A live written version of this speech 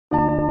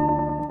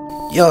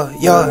Yo,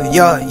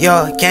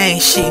 gang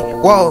shit.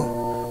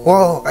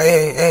 Whoa,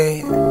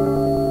 hey.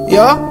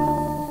 Yo.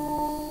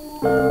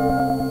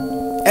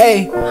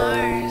 Hey.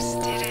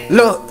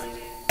 Look.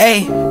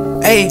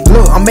 Hey,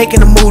 look, I'm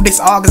making a move this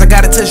August. I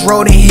gotta touch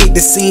road and hit the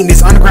scene.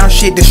 This underground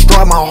shit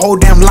destroyed my whole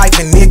damn life,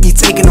 and it be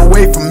taken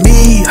away from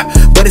me.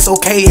 But it's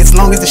okay as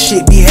long as the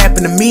shit be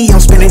happening to me.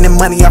 I'm spending the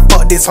money, I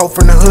fucked this hoe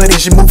from the hood and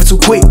she moving too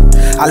quick.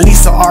 I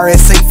leased a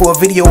RSA for a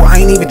video I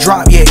ain't even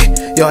dropped yet.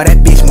 Yo,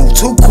 that bitch moved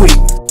too quick.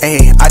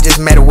 Hey, I just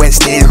met a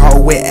West End hoe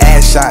with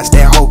ass shots.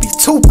 That hoe be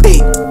too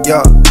big.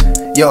 Yo,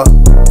 y'all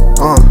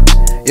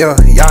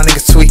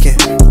niggas tweaking.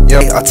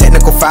 Yo, a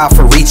technical file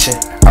for reaching.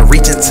 I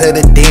reach into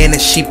the den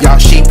and sheep, y'all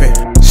sheeping.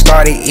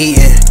 Started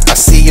eating, I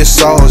see your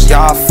souls,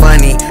 y'all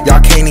funny. Y'all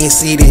can't even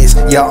see this,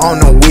 y'all on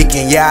the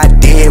weekend. Yeah, I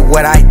did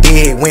what I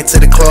did, went to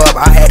the club,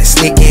 I had to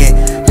sneak in.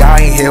 Y'all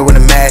ain't here when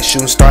the mass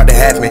shooting started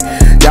happening.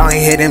 Y'all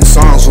ain't hear them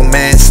songs where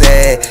man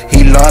said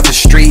he loved the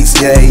streets.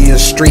 Yeah, he a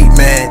street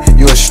man,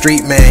 you a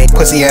street man.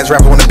 Pussy ass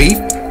rapper wanna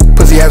beef,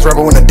 pussy ass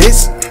rapper wanna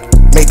diss.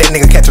 Make that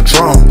nigga catch a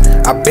drum,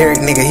 I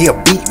buried nigga, he a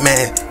beat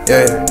man.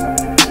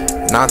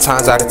 Yeah, 9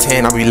 times out of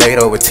 10 I'll be laid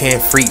over 10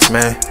 freaks,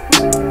 man.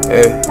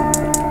 Yeah.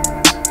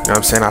 You know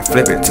what I'm saying? I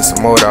flip it to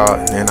some more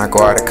dog. Then I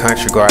go out of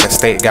country, go out of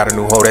state. Got a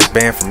new hoe that's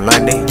banned from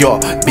London. Yo,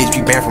 bitch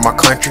be banned from my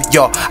country.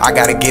 Yo, I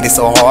gotta get it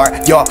so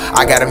hard. Yo,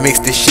 I gotta mix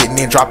this shit and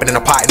then drop it in a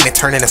pot and then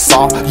turn it into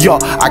salt. Yo,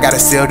 I gotta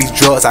sell these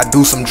drugs. I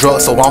do some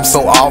drugs, so I'm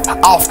so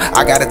off.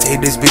 I gotta take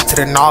this bitch to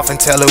the north and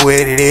tell her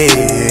where it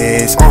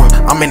is.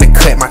 I'm in the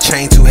cut, my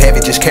chain too heavy,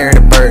 just carry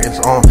the burdens.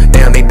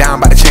 Damn, they down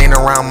by the chain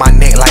around my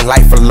neck like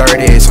life alert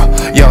is.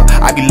 Yo,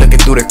 I be looking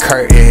through the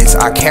curtains.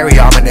 I carry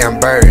all my damn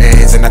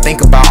burdens, and I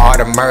think about all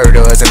the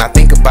murders, and I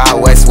think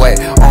about what's what.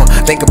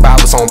 Think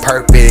about what's on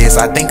purpose.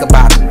 I think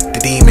about the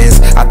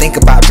demons. I think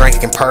about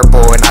drinking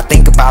purple, and I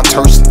think about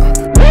toast.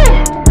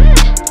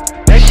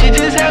 That shit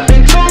just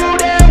happened too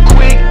damn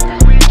quick.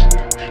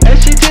 That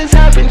shit just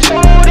happened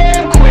too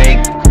damn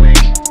quick.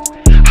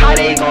 How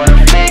they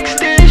gonna fix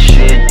this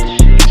shit?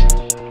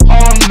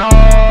 Oh no.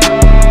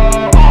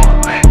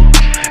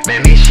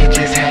 Man, this shit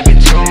just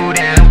happened too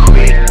damn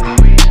quick.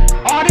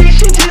 All this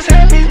shit just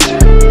happened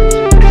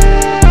too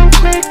damn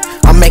quick.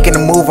 I'm making a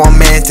move on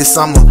man this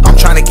summer. I'm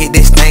trying to get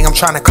this thing, I'm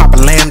trying to cop a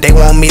lamb. They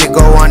want me to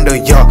go under,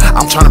 yo.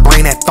 I'm trying to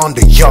bring that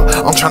thunder, yo.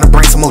 I'm trying to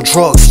bring some more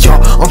drugs, yo.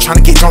 I'm trying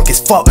to get drunk as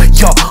fuck,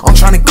 yo. I'm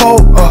trying to go,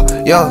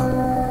 yo.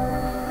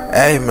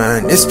 Hey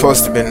man, this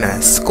supposed to be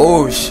that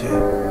school shit,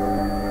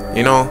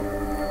 you know?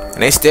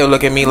 And they still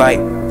look at me like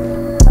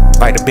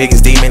the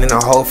biggest demon in the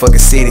whole fucking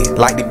city.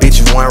 Like the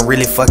bitches weren't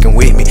really fucking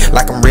with me.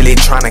 Like I'm really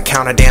trying to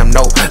count a damn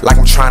note. Like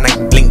I'm trying to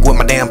link with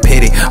my damn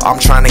pity. I'm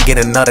trying to get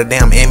another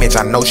damn image.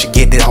 I know she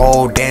get the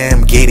whole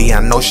damn giddy.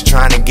 I know she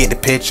trying to get the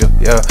picture.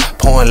 Yeah,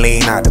 pouring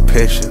lean out the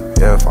picture.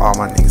 Yeah, for all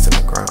my niggas in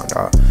the ground,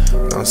 dog. You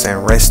know what I'm saying?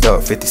 Rest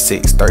up,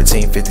 56,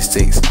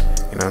 1356.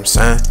 You know what I'm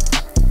saying?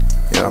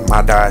 Yeah,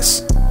 my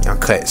dice, young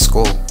cut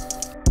school.